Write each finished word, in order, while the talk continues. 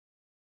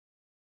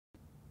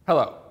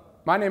Hello,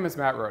 my name is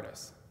Matt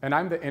Rhodus, and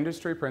I'm the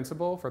Industry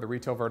Principal for the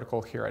Retail Vertical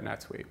here at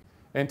NetSuite.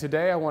 And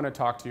today I want to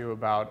talk to you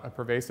about a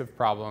pervasive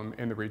problem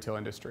in the retail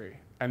industry,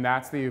 and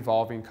that's the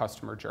evolving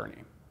customer journey.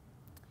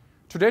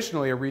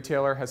 Traditionally, a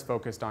retailer has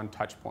focused on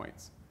touch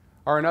points,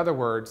 or in other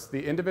words,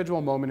 the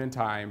individual moment in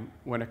time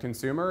when a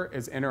consumer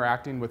is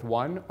interacting with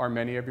one or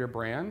many of your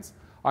brands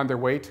on their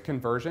way to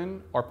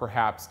conversion or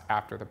perhaps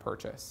after the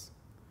purchase.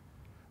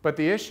 But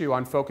the issue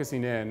on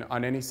focusing in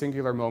on any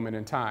singular moment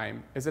in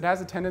time is it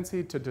has a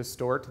tendency to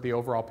distort the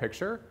overall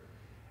picture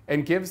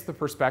and gives the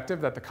perspective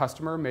that the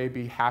customer may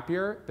be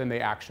happier than they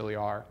actually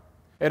are.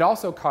 It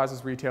also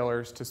causes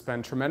retailers to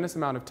spend tremendous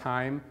amount of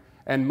time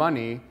and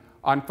money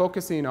on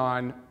focusing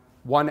on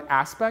one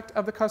aspect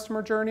of the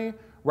customer journey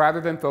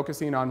rather than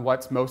focusing on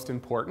what's most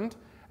important,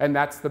 and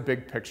that's the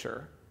big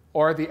picture,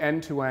 or the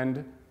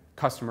end-to-end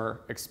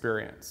customer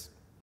experience.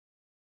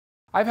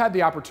 I've had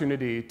the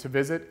opportunity to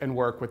visit and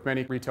work with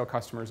many retail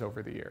customers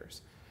over the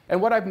years.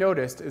 And what I've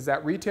noticed is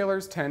that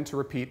retailers tend to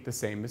repeat the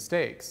same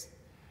mistakes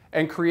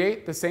and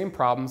create the same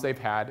problems they've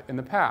had in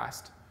the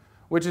past,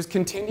 which is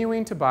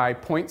continuing to buy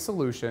point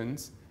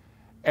solutions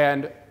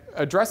and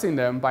addressing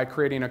them by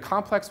creating a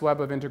complex web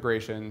of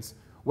integrations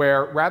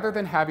where rather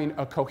than having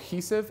a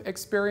cohesive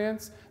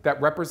experience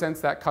that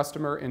represents that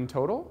customer in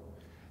total,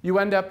 you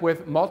end up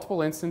with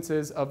multiple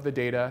instances of the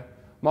data,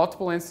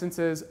 multiple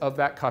instances of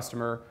that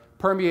customer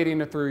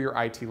permeating through your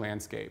IT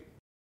landscape.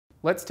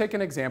 Let's take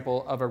an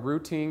example of a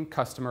routine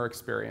customer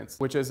experience,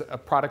 which is a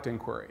product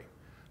inquiry.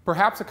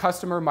 Perhaps a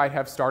customer might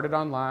have started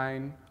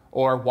online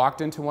or walked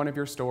into one of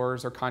your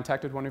stores or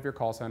contacted one of your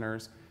call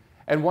centers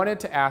and wanted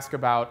to ask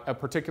about a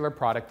particular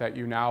product that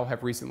you now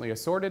have recently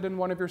assorted in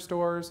one of your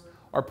stores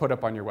or put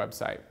up on your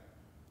website.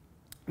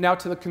 Now,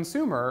 to the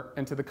consumer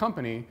and to the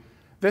company,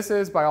 this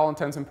is, by all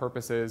intents and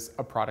purposes,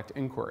 a product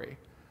inquiry.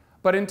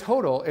 But in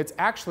total, it's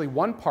actually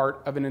one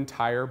part of an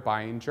entire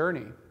buying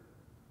journey.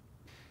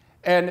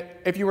 And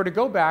if you were to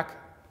go back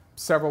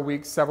several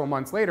weeks, several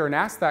months later and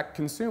ask that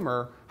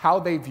consumer how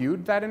they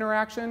viewed that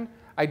interaction,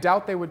 I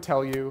doubt they would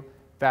tell you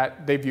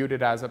that they viewed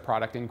it as a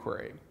product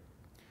inquiry.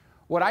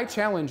 What I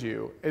challenge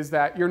you is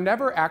that you're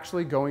never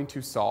actually going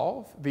to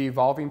solve the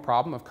evolving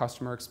problem of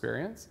customer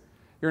experience.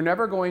 You're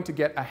never going to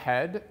get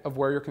ahead of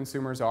where your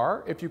consumers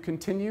are if you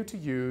continue to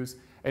use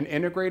an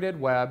integrated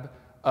web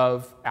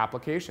of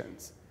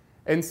applications.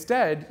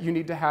 Instead, you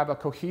need to have a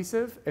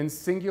cohesive and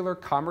singular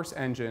commerce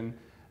engine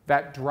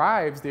that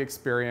drives the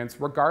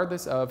experience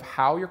regardless of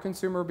how your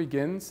consumer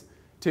begins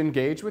to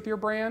engage with your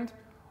brand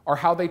or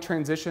how they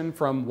transition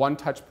from one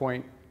touch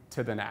point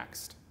to the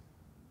next.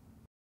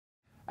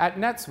 At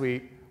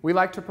NetSuite, we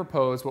like to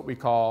propose what we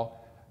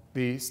call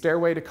the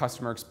Stairway to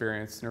Customer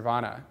Experience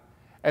Nirvana.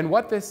 And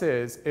what this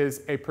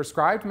is a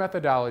prescribed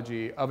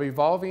methodology of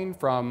evolving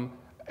from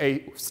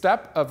a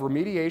step of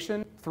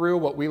remediation through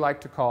what we like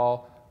to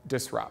call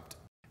disrupt.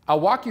 I'll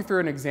walk you through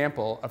an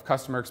example of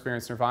Customer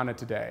Experience Nirvana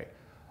today,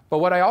 but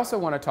what I also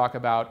want to talk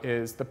about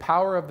is the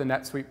power of the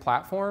NetSuite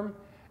platform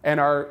and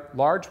our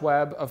large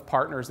web of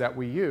partners that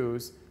we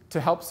use to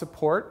help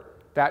support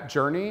that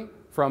journey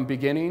from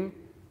beginning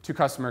to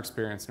Customer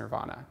Experience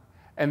Nirvana.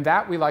 And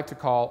that we like to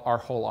call our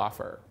whole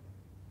offer.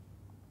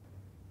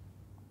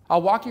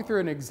 I'll walk you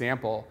through an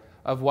example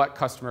of what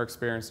Customer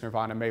Experience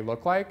Nirvana may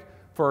look like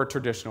for a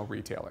traditional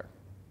retailer.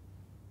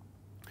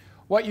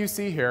 What you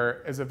see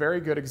here is a very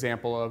good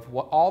example of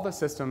what all the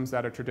systems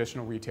that a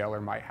traditional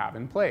retailer might have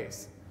in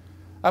place.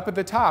 Up at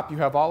the top, you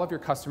have all of your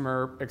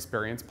customer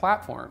experience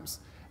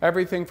platforms.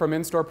 Everything from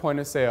in-store point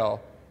of sale,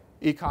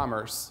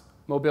 e-commerce,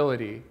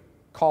 mobility,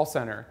 call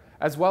center,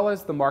 as well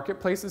as the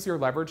marketplaces you're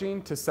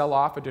leveraging to sell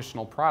off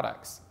additional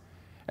products.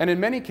 And in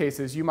many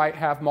cases, you might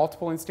have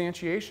multiple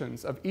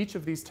instantiations of each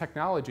of these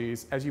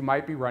technologies as you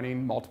might be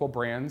running multiple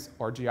brands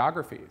or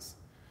geographies.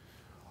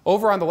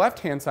 Over on the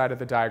left-hand side of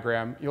the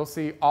diagram, you'll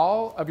see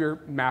all of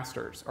your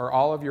masters, or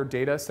all of your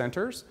data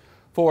centers,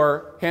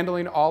 for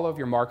handling all of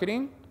your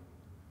marketing,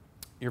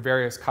 your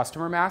various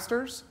customer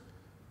masters,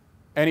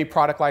 any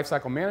product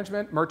lifecycle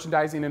management,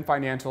 merchandising, and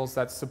financials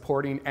that's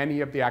supporting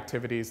any of the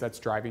activities that's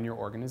driving your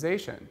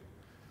organization.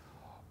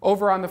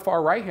 Over on the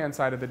far right-hand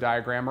side of the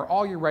diagram are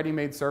all your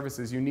ready-made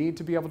services you need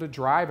to be able to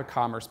drive a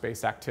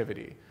commerce-based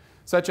activity,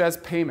 such as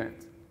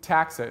payment,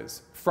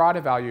 taxes, fraud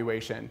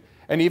evaluation,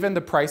 and even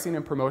the pricing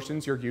and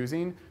promotions you're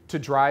using to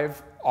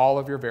drive all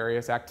of your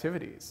various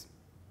activities.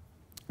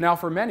 Now,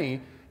 for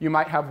many, you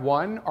might have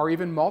one or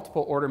even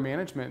multiple order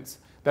managements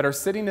that are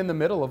sitting in the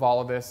middle of all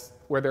of this,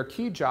 where their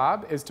key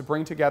job is to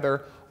bring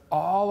together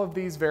all of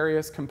these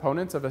various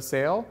components of a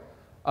sale,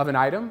 of an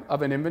item,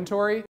 of an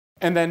inventory,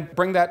 and then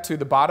bring that to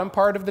the bottom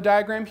part of the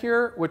diagram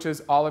here, which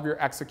is all of your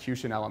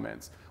execution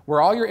elements, where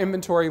all your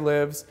inventory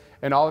lives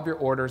and all of your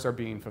orders are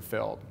being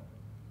fulfilled.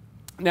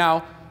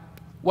 Now,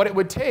 what it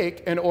would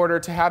take in order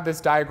to have this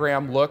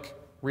diagram look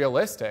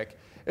realistic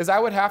is I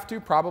would have to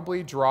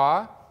probably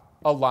draw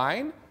a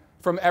line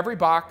from every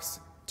box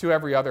to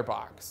every other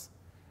box.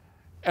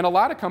 And a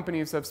lot of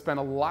companies have spent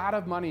a lot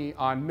of money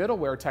on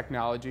middleware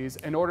technologies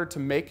in order to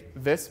make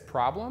this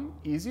problem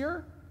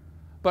easier.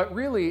 But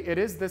really, it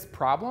is this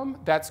problem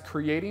that's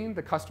creating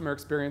the customer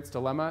experience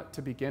dilemma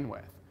to begin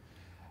with.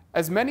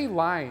 As many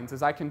lines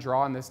as I can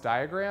draw on this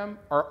diagram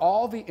are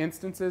all the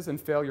instances and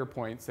failure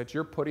points that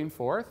you're putting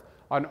forth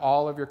on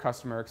all of your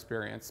customer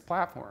experience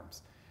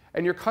platforms.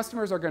 And your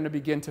customers are going to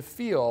begin to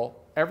feel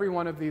every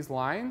one of these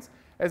lines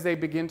as they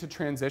begin to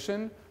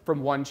transition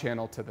from one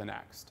channel to the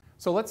next.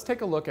 So let's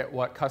take a look at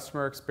what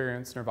Customer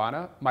Experience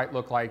Nirvana might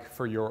look like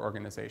for your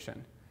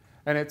organization.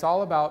 And it's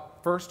all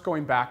about first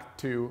going back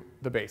to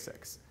the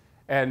basics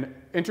and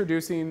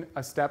introducing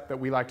a step that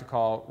we like to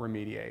call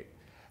remediate.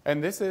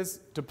 And this is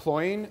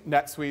deploying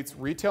NetSuite's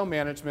retail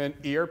management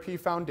ERP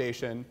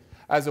foundation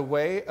as a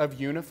way of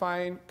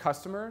unifying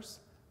customers,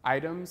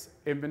 items,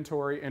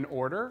 inventory, and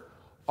order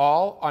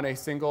all on a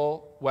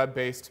single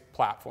web-based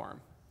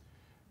platform.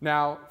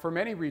 Now, for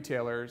many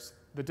retailers,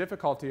 the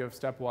difficulty of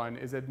step one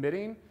is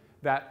admitting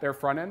that their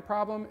front-end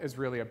problem is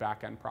really a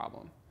back-end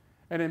problem.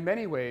 And in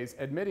many ways,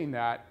 admitting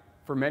that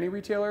for many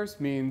retailers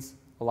means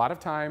a lot of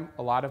time,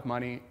 a lot of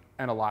money,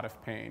 and a lot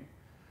of pain.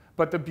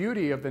 But the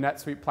beauty of the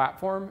NetSuite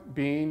platform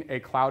being a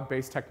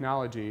cloud-based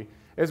technology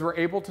is we're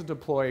able to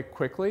deploy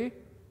quickly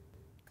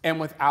and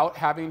without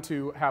having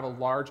to have a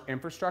large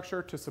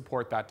infrastructure to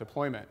support that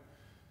deployment.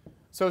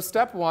 So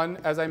step one,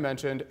 as I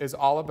mentioned, is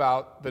all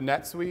about the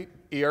NetSuite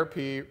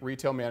ERP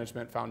Retail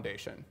Management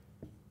Foundation.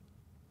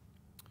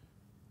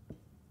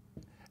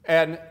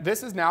 And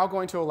this is now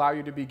going to allow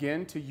you to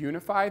begin to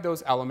unify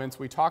those elements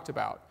we talked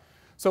about.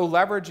 So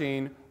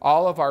leveraging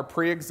all of our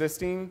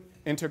pre-existing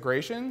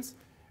integrations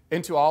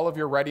into all of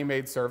your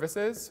ready-made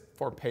services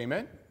for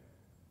payment,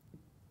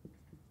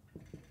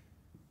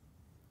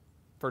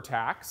 for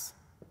tax,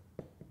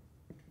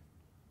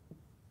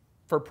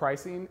 for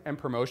pricing and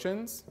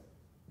promotions,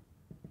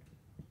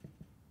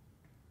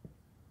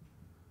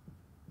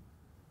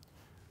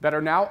 that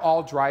are now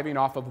all driving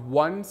off of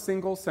one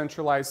single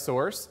centralized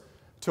source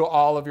to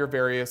all of your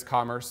various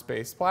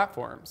commerce-based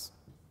platforms.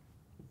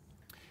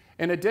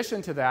 In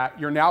addition to that,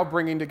 you're now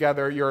bringing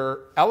together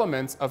your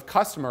elements of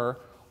customer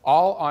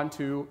all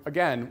onto,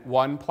 again,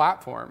 one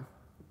platform,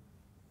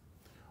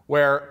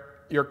 where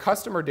your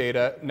customer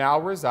data now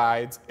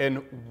resides in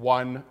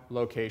one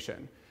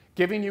location,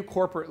 giving you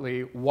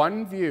corporately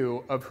one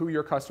view of who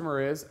your customer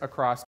is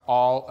across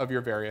all of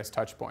your various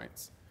touch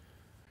points.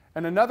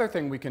 And another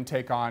thing we can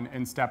take on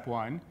in step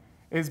one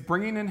is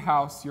bringing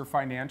in-house your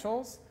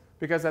financials,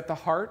 because at the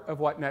heart of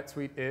what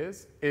NetSuite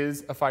is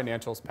a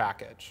financials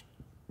package.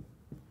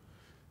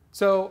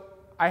 So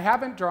I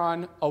haven't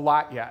drawn a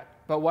lot yet,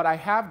 but what I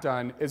have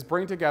done is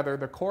bring together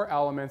the core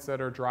elements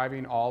that are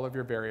driving all of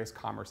your various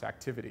commerce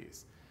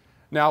activities.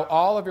 Now,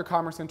 all of your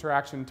commerce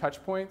interaction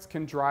touch points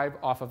can drive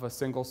off of a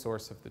single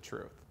source of the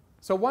truth.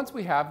 So once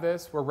we have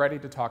this, we're ready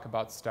to talk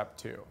about step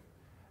two.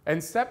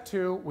 And step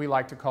two, we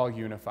like to call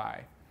unify.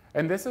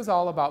 And this is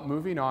all about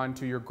moving on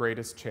to your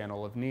greatest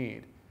channel of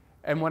need.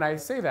 And when I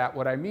say that,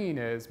 what I mean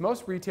is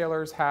most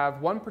retailers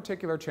have one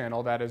particular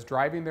channel that is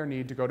driving their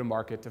need to go to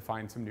market to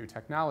find some new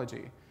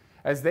technology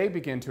as they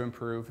begin to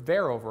improve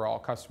their overall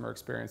customer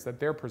experience that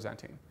they're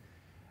presenting.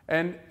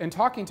 And in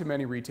talking to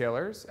many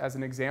retailers, as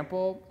an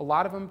example, a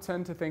lot of them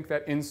tend to think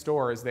that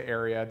in-store is the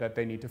area that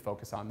they need to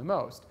focus on the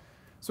most.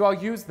 So I'll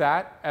use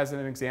that as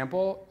an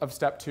example of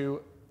step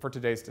two for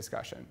today's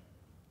discussion.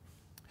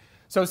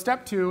 So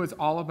step two is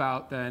all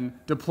about then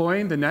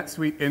deploying the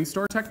NetSuite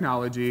in-store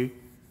technology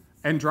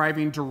and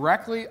driving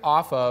directly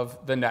off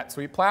of the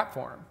NetSuite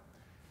platform.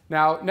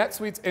 Now,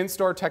 NetSuite's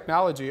in-store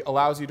technology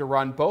allows you to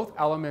run both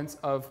elements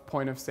of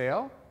point of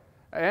sale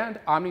and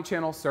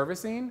omnichannel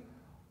servicing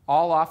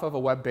all off of a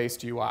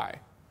web-based UI.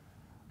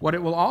 What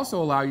it will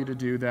also allow you to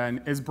do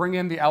then is bring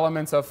in the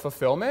elements of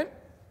fulfillment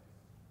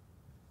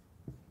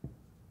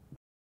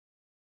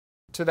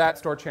to that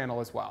store channel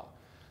as well.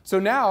 So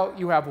now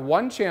you have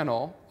one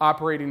channel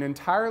operating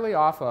entirely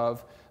off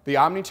of the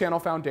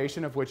omnichannel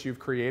foundation of which you've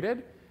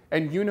created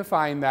and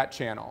unifying that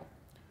channel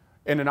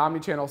in an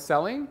omnichannel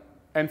selling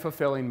and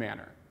fulfilling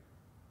manner.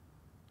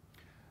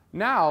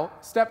 Now,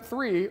 step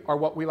three, or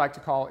what we like to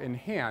call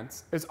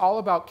enhance, is all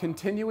about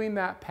continuing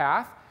that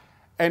path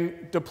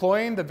and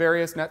deploying the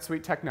various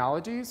NetSuite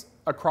technologies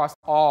across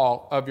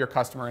all of your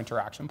customer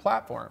interaction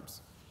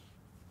platforms.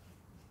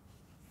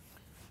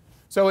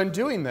 So in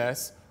doing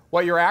this,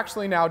 what you're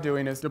actually now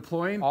doing is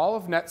deploying all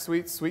of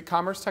NetSuite's suite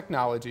commerce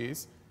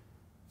technologies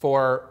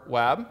for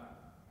web,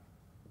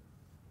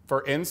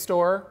 for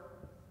in-store,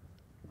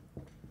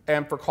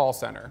 and for call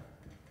center.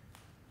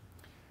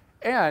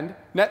 And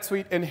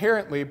NetSuite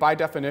inherently, by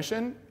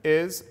definition,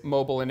 is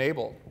mobile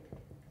enabled.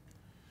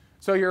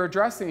 So you're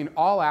addressing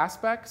all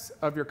aspects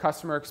of your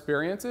customer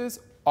experiences,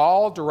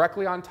 all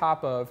directly on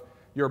top of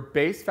your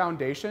base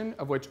foundation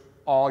of which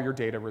all your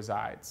data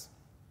resides.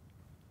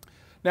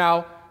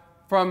 Now,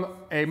 from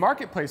a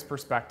marketplace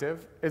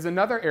perspective is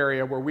another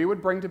area where we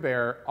would bring to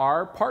bear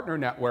our partner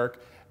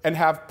network and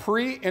have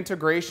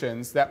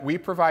pre-integrations that we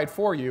provide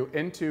for you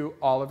into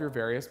all of your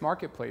various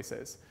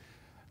marketplaces.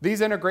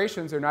 These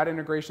integrations are not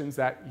integrations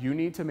that you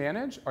need to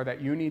manage or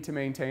that you need to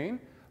maintain,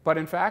 but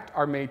in fact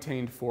are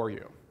maintained for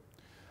you.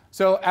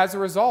 So as a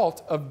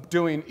result of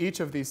doing each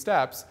of these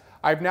steps,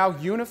 I've now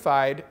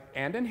unified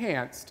and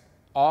enhanced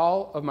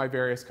all of my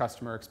various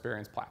customer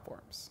experience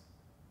platforms.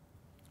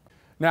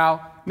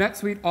 Now,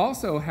 NetSuite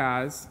also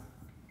has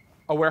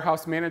a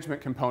warehouse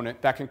management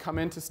component that can come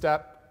into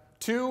step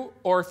 2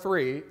 or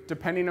 3,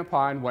 depending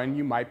upon when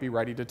you might be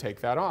ready to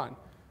take that on.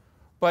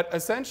 But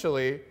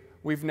essentially,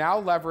 we've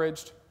now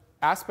leveraged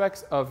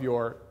aspects of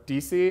your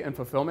DC and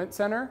fulfillment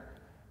center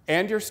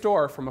and your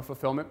store from a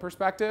fulfillment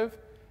perspective,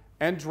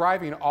 and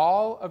driving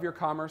all of your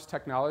commerce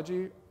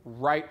technology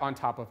right on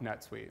top of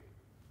NetSuite.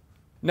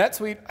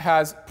 NetSuite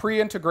has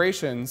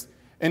pre-integrations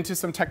into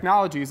some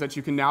technologies that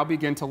you can now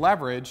begin to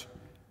leverage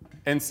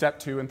in step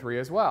 2 and 3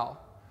 as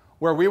well,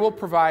 where we will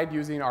provide,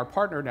 using our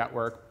partner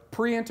network,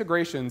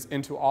 pre-integrations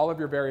into all of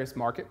your various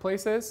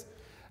marketplaces,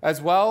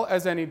 as well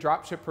as any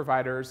dropship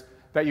providers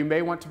that you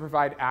may want to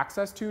provide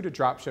access to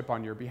dropship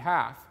on your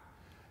behalf.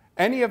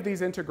 Any of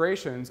these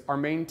integrations are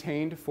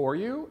maintained for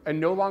you and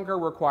no longer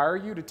require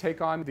you to take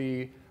on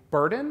the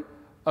burden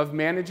of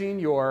managing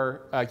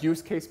your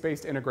use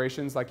case-based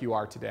integrations like you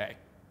are today.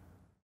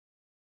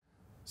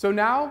 So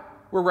now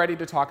we're ready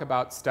to talk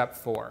about step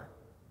 4.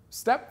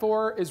 Step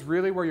 4 is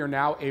really where you're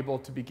now able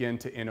to begin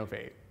to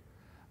innovate.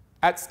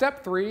 At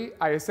step 3,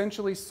 I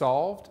essentially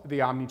solved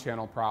the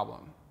omni-channel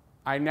problem.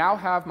 I now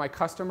have my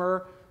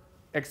customer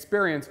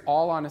experience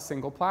all on a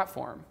single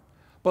platform.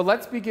 But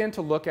let's begin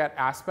to look at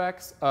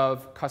aspects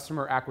of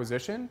customer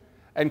acquisition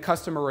and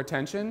customer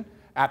retention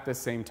at the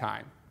same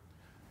time.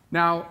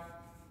 Now,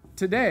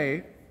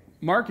 today,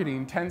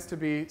 marketing tends to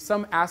be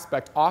some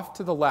aspect off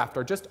to the left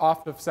or just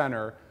off of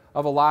center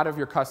of a lot of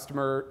your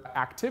customer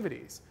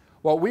activities.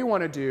 What we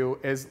want to do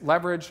is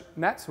leverage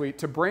NetSuite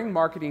to bring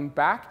marketing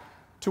back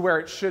to where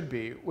it should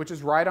be, which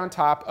is right on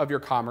top of your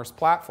commerce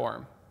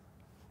platform.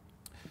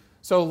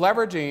 So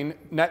leveraging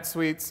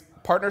NetSuite's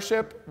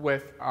partnership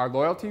with our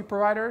loyalty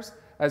providers,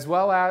 as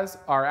well as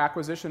our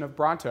acquisition of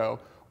Bronto,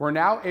 we're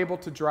now able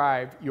to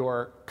drive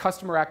your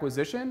customer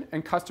acquisition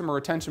and customer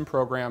retention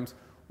programs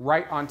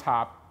right on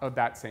top of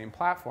that same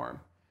platform.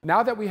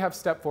 Now that we have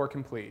step 4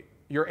 complete,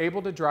 you're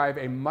able to drive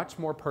a much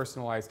more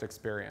personalized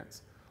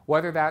experience,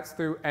 whether that's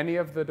through any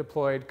of the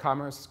deployed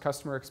commerce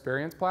customer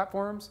experience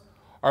platforms,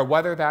 or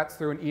whether that's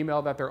through an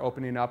email that they're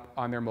opening up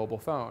on their mobile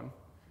phone.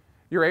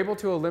 You're able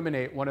to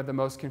eliminate one of the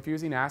most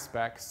confusing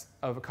aspects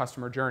of a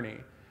customer journey,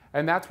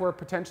 and that's where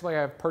potentially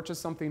I've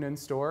purchased something in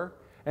store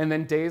and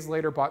then days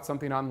later bought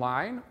something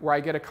online where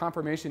I get a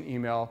confirmation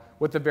email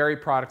with the very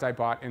product I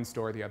bought in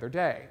store the other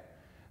day.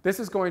 This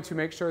is going to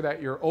make sure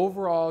that your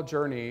overall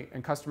journey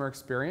and customer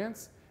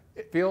experience,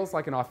 it feels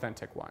like an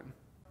authentic one.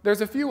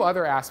 There's a few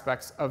other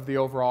aspects of the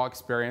overall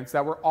experience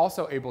that we're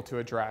also able to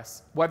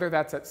address, whether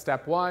that's at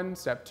step 1,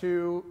 step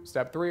 2,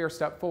 step 3, or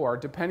step 4,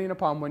 depending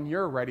upon when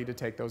you're ready to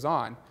take those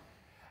on.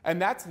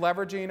 And that's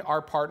leveraging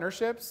our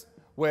partnerships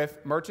with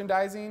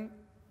merchandising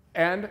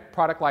and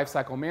product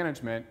lifecycle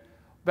management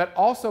that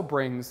also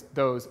brings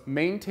those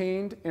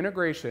maintained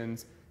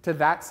integrations to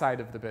that side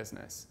of the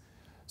business.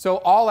 So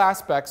all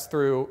aspects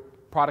through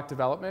product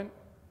development,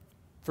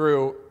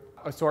 through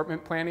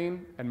assortment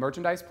planning and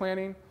merchandise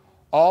planning,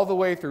 all the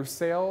way through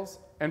sales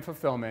and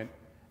fulfillment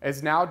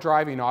is now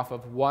driving off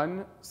of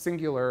one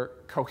singular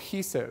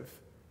cohesive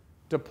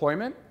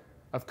deployment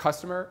of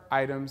customer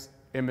items,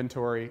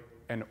 inventory,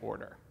 and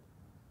order.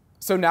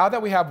 So now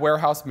that we have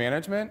warehouse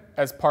management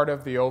as part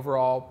of the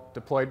overall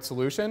deployed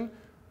solution,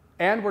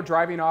 and we're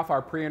driving off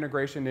our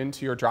pre-integration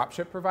into your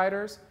dropship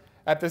providers,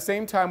 at the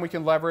same time we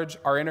can leverage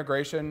our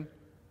integration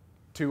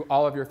to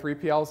all of your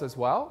 3PLs as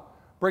well,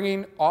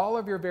 bringing all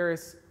of your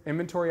various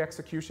inventory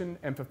execution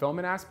and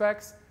fulfillment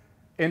aspects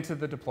into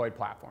the deployed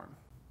platform.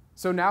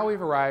 So now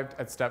we've arrived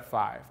at step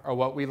 5, or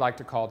what we like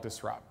to call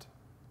disrupt.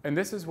 And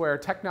this is where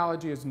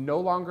technology is no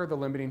longer the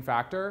limiting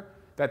factor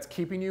that's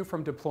keeping you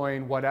from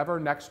deploying whatever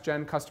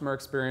next-gen customer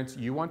experience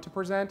you want to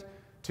present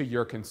to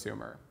your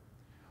consumer.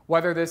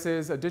 Whether this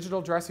is a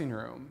digital dressing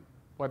room,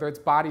 whether it's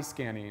body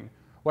scanning,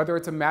 whether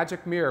it's a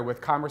magic mirror with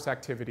commerce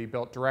activity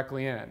built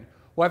directly in,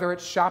 whether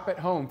it's shop at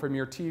home from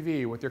your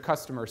TV with your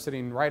customer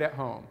sitting right at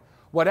home,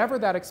 whatever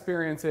that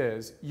experience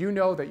is, you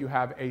know that you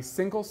have a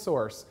single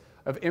source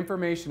of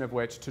information of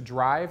which to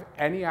drive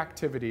any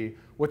activity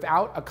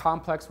without a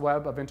complex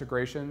web of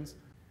integrations.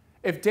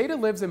 If data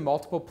lives in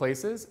multiple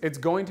places, it's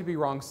going to be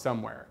wrong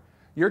somewhere.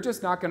 You're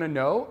just not going to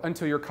know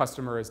until your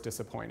customer is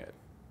disappointed.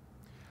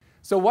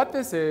 So what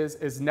this is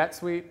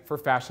NetSuite for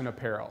fashion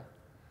apparel,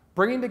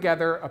 bringing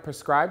together a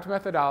prescribed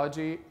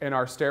methodology in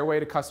our Stairway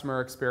to Customer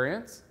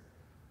Experience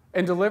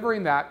and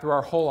delivering that through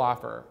our whole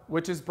offer,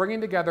 which is bringing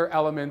together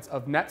elements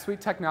of NetSuite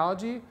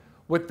technology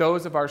with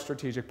those of our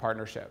strategic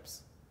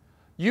partnerships.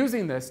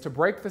 Using this to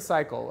break the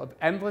cycle of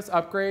endless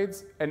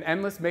upgrades and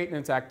endless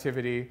maintenance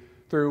activity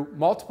through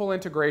multiple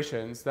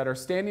integrations that are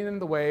standing in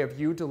the way of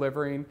you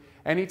delivering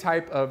any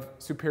type of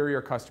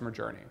superior customer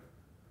journey.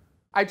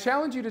 I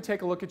challenge you to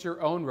take a look at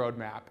your own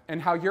roadmap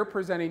and how you're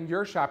presenting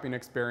your shopping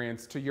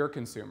experience to your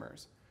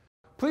consumers.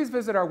 Please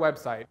visit our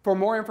website for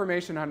more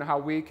information on how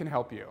we can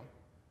help you.